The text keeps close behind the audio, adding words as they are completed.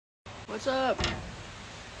What's up?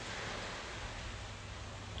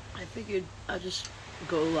 I figured I'd just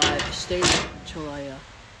go live, stay until I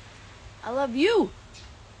love you.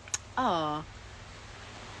 Aw.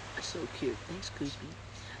 That's so cute. Thanks,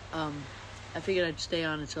 Goodbye. I figured I'd stay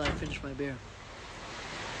on until I finish my beer.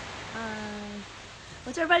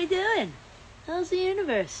 What's everybody doing? How's the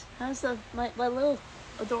universe? How's my little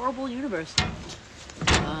adorable universe?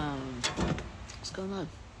 What's going on?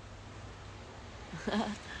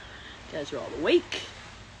 You guys are all awake.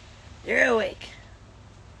 You're awake.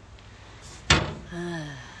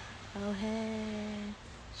 Oh hey,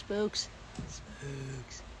 spooks.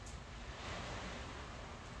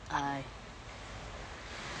 Hi.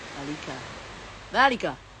 Malika.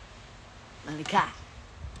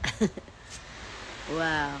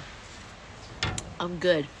 Wow. I'm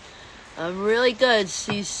good. I'm really good,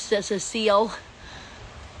 Cecile.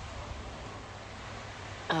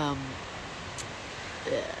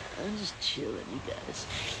 Yeah, I'm just chilling, you guys.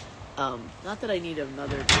 Not that I need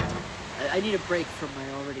another... I need a break from my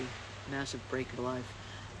already massive break in life.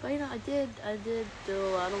 But, you know, I did do a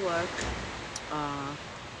lot of work.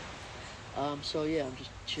 So, yeah, I'm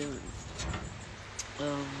just chilling.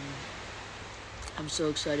 I'm so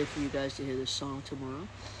excited for you guys to hear this song tomorrow.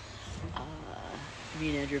 Me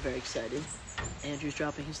and Andrew are very excited. Andrew's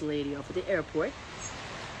dropping his lady off at the airport.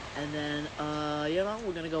 And then, you know,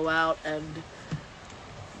 we're gonna go out and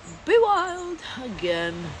be wild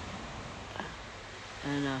again.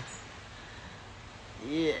 And,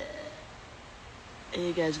 yeah.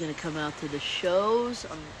 You guys are gonna come out to the shows.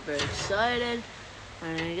 I'm very excited.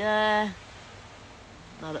 And,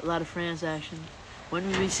 a lot of France action. When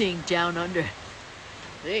will we be seeing Down Under?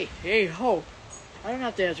 Hey, ho! I don't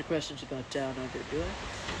have to answer questions about Down Under, do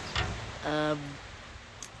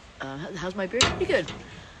I? How's my beer? Pretty good.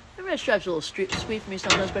 The red stripe's a little sweet for me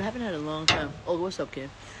sometimes, but I haven't had it in a long time. Oh, what's up, kid?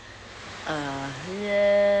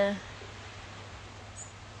 Yeah.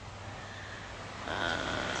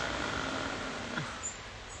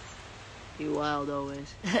 Be wild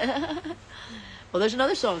always. Well, there's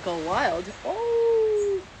another song called Wild.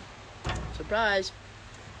 Oh! Surprise.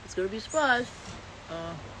 It's gonna be a surprise.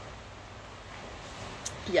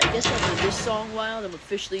 Yeah, I guess after this song, Wild, I'm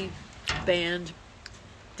officially banned,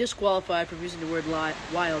 disqualified from using the word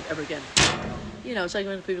wild ever again. You know, it's like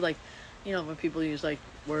when people when people use like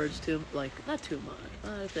words too, like not too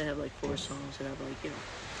much. If they have like 4 songs that have like, you know,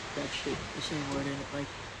 that shit, the same word in it. Like,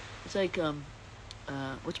 it's like,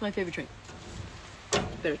 what's my favorite drink?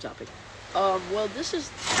 Better topic. Well, this is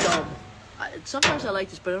dumb. Sometimes I like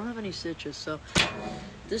this, but I don't have any citrus, so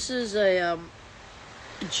this is a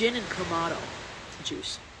gin and Kamado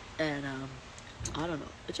juice, and I don't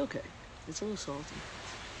know. It's okay. It's a little salty.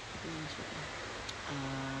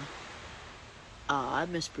 I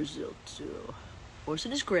miss Brazil too.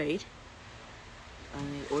 Orson is great.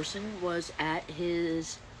 Orson was at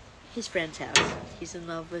his friend's house. He's in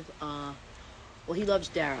love with well, he loves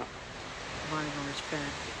Dara, Mono's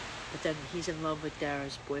friend, but then he's in love with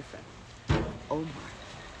Dara's boyfriend, Omar.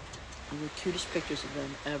 And the cutest pictures of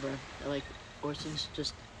them ever. Like, Orson's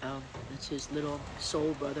just it's his little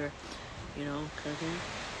soul brother, you know, kind of thing.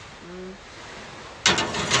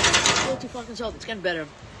 A little too fucking salty. It's getting better.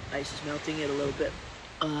 Ice is melting it a little bit.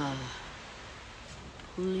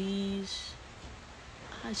 Please.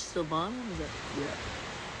 Hi, still bomb?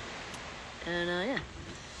 Yeah. And yeah.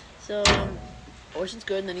 So Orson's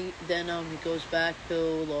good, and then he goes back to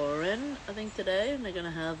Lauren, I think, today, and they're gonna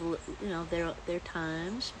have, you know, their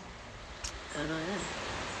times. And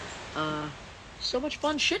yeah. So much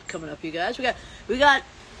fun shit coming up, you guys. We got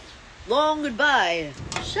Long Goodbye.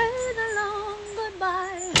 Say the long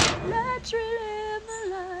goodbye. Let's relive the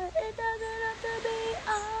life. It doesn't have to be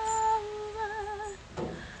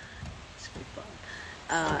over. It's gonna be fun.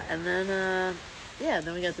 And then yeah,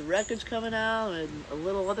 then we got the records coming out, and a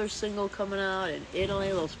little other single coming out in Italy,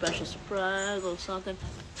 a little special surprise, a little something.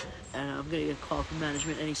 And I'm gonna get a call from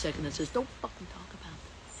management any second that says, "Don't fucking talk about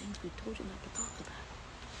the things we told you not to talk about."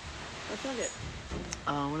 But fuck it.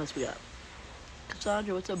 What else we got?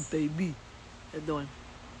 Cassandra, what's up, baby? How you doing?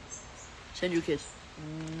 Send you a kiss.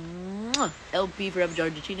 Mwah. LP Forever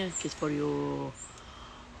Argentina, kiss for you.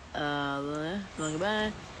 Long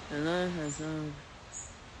Goodbye.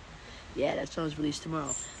 Yeah, that song's released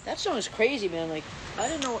tomorrow. That song is crazy, man. Like, I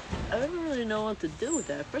didn't really know what to do with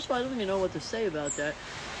that. First of all, I don't even know what to say about that.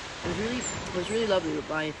 It was really lovely with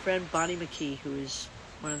my friend Bonnie McKee, who is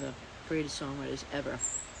one of the greatest songwriters ever.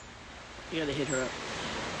 You gotta hit her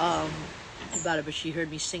up about it, but she heard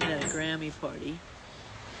me sing it at a Grammy party,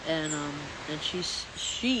 and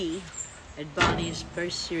she and Bonnie is a very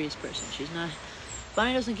serious person.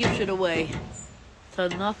 Bonnie doesn't give shit away. to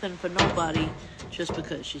nothing for nobody just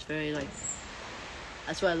because. She's very, like,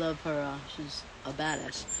 that's why I love her. She's a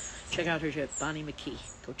badass. Check out her shit, Bonnie McKee.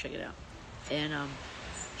 Go check it out. And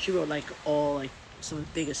she wrote, like, all, like, some of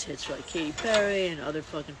the biggest hits for, like, Katy Perry and other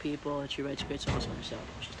fucking people, and she writes great songs for herself.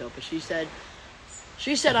 She's dope. But she said,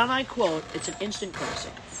 and I quote, "It's an instant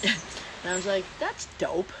classic." And I was like, that's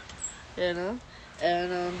dope, you know?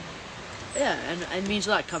 And, yeah, and it means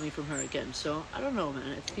a lot coming from her again. So, I don't know,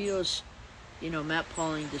 man. It feels, you know, Matt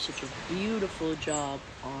Pauling did such a beautiful job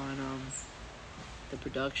on the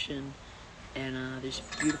production, and there's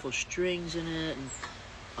beautiful strings in it, and,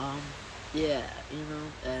 yeah, you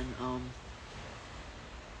know, and,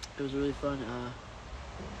 it was really fun.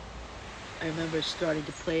 I remember starting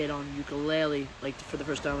to play it on ukulele, like, for the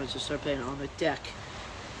first time. I just started playing it on the deck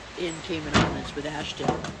in Cayman Islands with Ashton,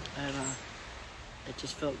 and it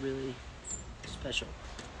just felt really special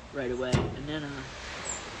right away. And then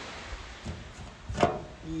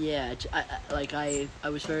yeah, I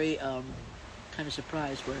was very kind of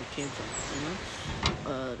surprised where it came from, you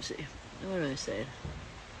know. Let's see, what did I say?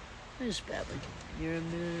 Just badly. You're a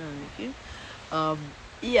minute on you.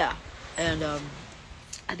 Yeah, and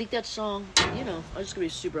I think that song, you know, I'm just gonna be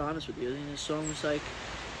super honest with you. I think the song was like,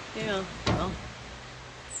 you know, well,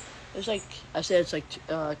 it's like, I said, it's like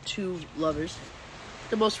two lovers,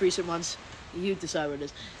 the most recent ones. You decide what it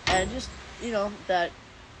is. And just, you know, that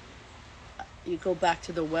you go back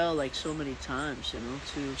to the well like so many times, you know,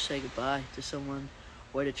 to say goodbye to someone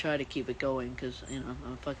or to try to keep it going, because, you know,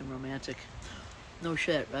 I'm fucking romantic. No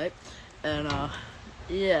shit, right? And,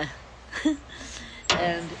 yeah.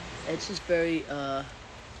 And it's just very, I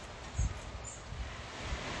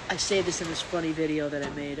say this in this funny video that I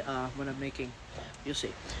made when I'm making, you'll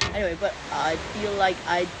see. Anyway, but I feel like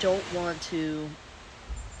I don't want to,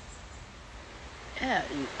 yeah,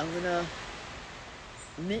 I'm gonna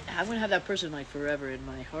have that person like forever in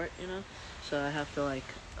my heart, you know? So I have to like,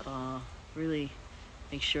 really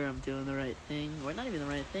make sure I'm doing the right thing, or not even the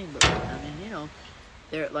right thing, but I mean, you know,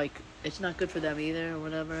 they're like, it's not good for them either or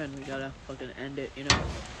whatever, and we gotta fucking end it, you know?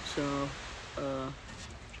 So,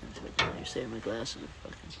 you're saying my glasses are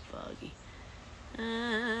fucking foggy.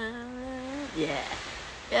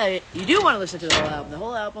 Yeah, you do want to listen to the whole album. The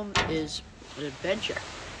whole album is an adventure.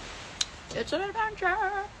 It's an adventure.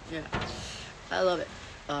 Yeah, I love it.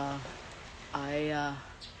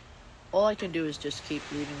 All I can do is just keep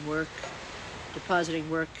leaving work, depositing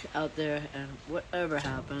work out there, and whatever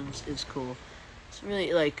happens is cool. It's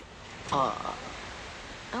really like, I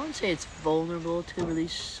wouldn't say it's vulnerable to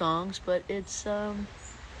release songs, but it's a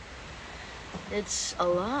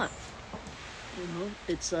lot, you know.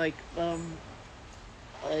 It's like, I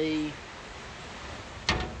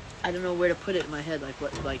don't know where to put it in my head, like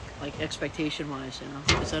what, like expectation wise, you know,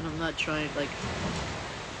 because I'm not trying, like,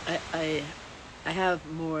 I have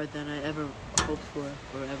more than I ever hoped for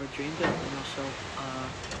or ever dreamed of, you know. So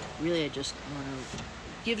really I just want to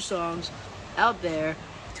give songs out there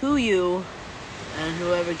to you, and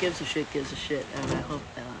whoever gives a shit gives a shit, and I hope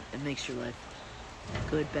it makes your life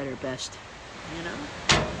good, better, best, you know.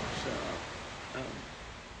 So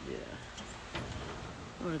yeah,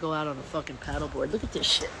 I'm gonna go out on a fucking paddleboard. Look at this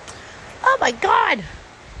shit. Oh my god,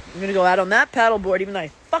 I'm gonna go out on that paddleboard, even though I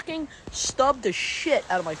fucking stubbed the shit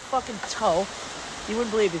out of my fucking toe. You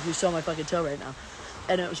wouldn't believe if you saw my fucking toe right now.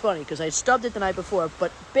 And it was funny because I stubbed it the night before,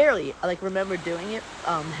 but barely. I like remember doing it.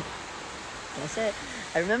 That's it.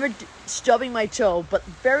 I remember stubbing my toe, but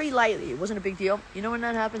very lightly. It wasn't a big deal. You know when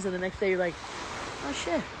that happens, and the next day you're like, oh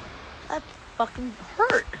shit, that fucking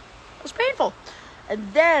hurt. It was painful.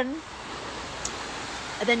 And then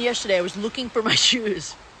yesterday I was looking for my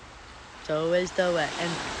shoes. Toe is toe wet,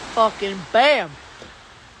 and fucking bam.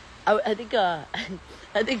 I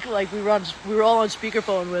think like we were all on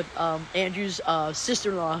speakerphone with Andrew's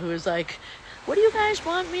sister-in-law, who was like, what do you guys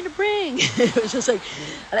want me to bring? It was just like,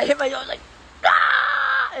 and I hit my toe, I was like,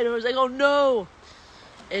 ah! And it was like, oh no.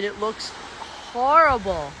 And it looks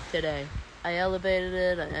horrible today. I elevated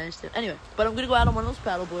it. Anyway, but I'm gonna go out on one of those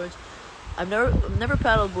paddle boards. I've never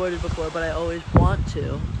paddleboarded before, but I always want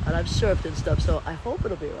to, and I've surfed and stuff, so I hope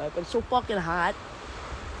it'll be alright. But it's so fucking hot,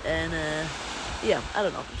 and yeah, I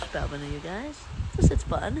don't know. I'm just babbling to you guys. It's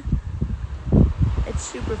fun. It's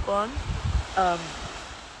super fun.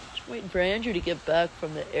 Just waiting for Andrew to get back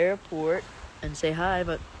from the airport and say hi,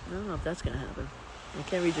 but I don't know if that's gonna happen. I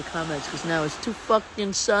can't read your comments because now it's too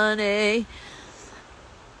fucking sunny.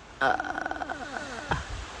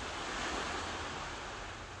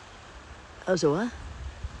 Oh, so what?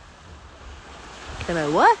 Can I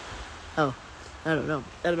what? Oh, I don't know.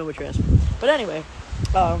 I don't know what you're asking. But anyway,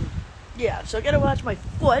 yeah, so I gotta watch my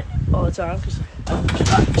foot all the time, because,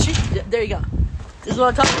 there you go. This is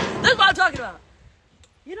what I'm talking about.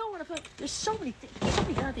 You know what? There's so many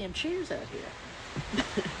goddamn chairs out here.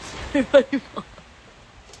 Everybody,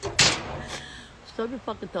 stub your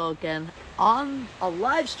fucking toe again on a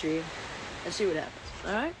live stream and see what happens.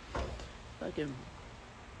 All right? Fucking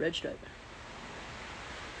red stripe.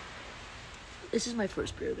 This is my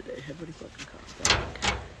first beer of the day. Everybody fucking calm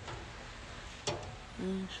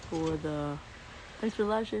down. Thanks for the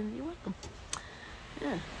live stream. You're welcome.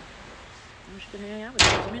 Yeah. I'm just gonna hang out with you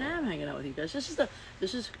guys. I mean, I am hanging out with you guys. This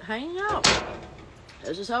is hanging out.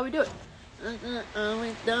 This is how we do it. We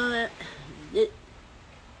done it.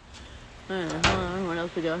 Alright, hold on. What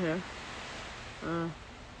else we got here?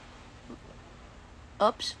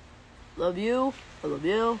 Ups. Love you. I love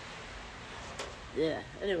you. Yeah.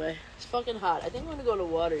 Anyway, it's fucking hot. I think I'm gonna go to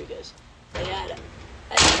water, you guys. I got it.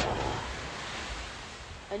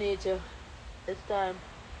 I need to. It's time.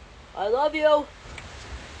 I love you.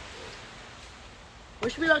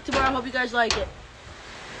 Wish me luck tomorrow. Hope you guys like it.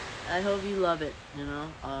 I hope you love it, you know.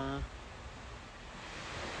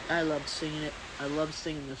 I loved singing it. I love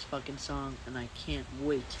singing this fucking song, and I can't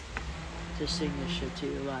wait to sing this shit to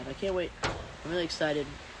you live. I can't wait. I'm really excited.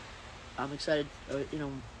 I'm excited. You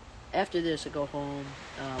know, after this, I go home.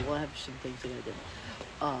 We'll have some things I gotta do.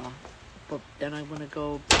 But then I want to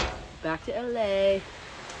go back to LA,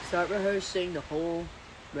 start rehearsing the whole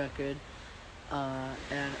record. And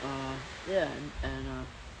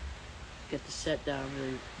get the set down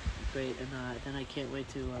really great, and then I can't wait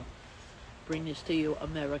to bring this to you,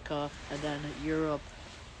 America, and then Europe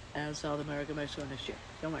and South America, Mexico next year.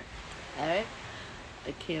 Don't worry. All right?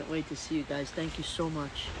 I can't wait to see you guys. Thank you so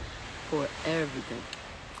much for everything.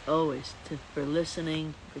 Always for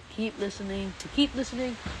listening, for keep listening,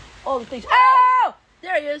 all the things. Oh!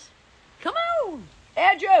 There he is. Come on,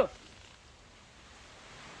 Andrew.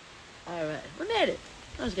 All right, we made it.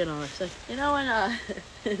 I was getting all this. Like, you know, when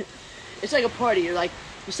it's like a party. You're like,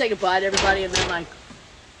 you say goodbye to everybody, and then like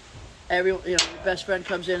everyone, you know, your best friend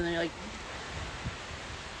comes in, and they're like,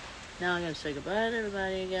 now I gotta say goodbye to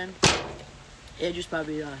everybody again. Andrew's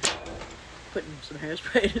probably putting some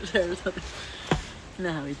hairspray in his hair or something. You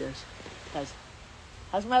know how he does.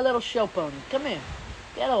 How's my little show pony? Come here,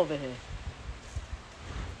 get over here.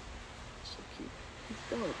 So cute. He's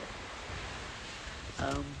adorable.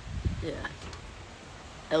 Yeah.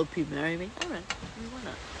 LP, marry me? Alright. Why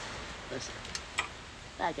not? Listen.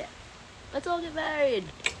 Okay. Let's all get married.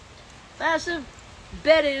 Massive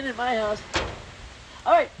bed in at my house.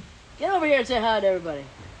 Alright. Get over here and say hi to everybody.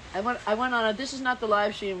 I went on this is not the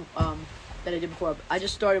live stream that I did before. I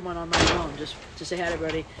just started one on my phone just to say hi to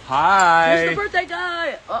everybody. Hi. Here's the birthday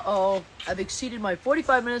guy. Uh-oh. I've exceeded my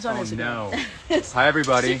 45 minutes on Instagram. No. Hi,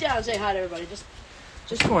 everybody. Sit down and say hi to everybody. Just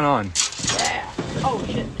what's going on? Yeah. Oh,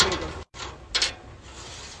 shit. Here we go.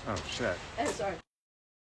 Oh, shit. Sorry.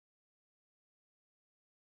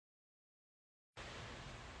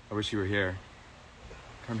 I wish you were here.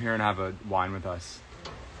 Come here and have a wine with us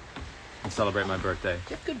and celebrate my birthday. Do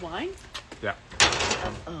you have good wine? Yeah.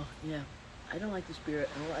 Oh, yeah. I don't like this beer.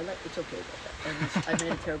 It's okay about that. I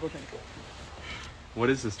made a terrible drink. What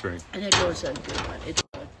is this drink? And it goes good wine. It's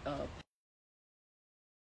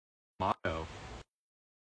Motto.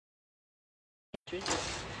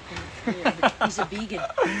 Yeah, he's a vegan.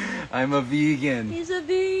 I'm a vegan. He's a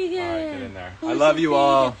vegan. All right, get in there. I love you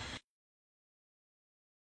all.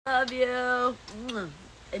 Love you.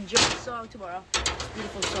 Enjoy the song tomorrow.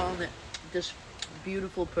 Beautiful song that this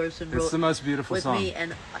beautiful person wrote. It's the most beautiful with song. Me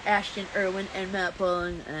and Ashton Irwin and Matt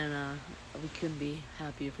Pullen, and we couldn't be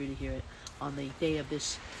happier for you to hear it on the day of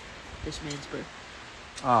this man's birth.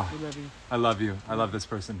 Oh, We love you. I love you. I love this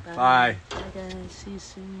person. Bye. Bye. Bye guys. See you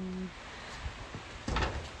soon.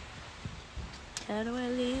 How do I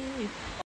leave?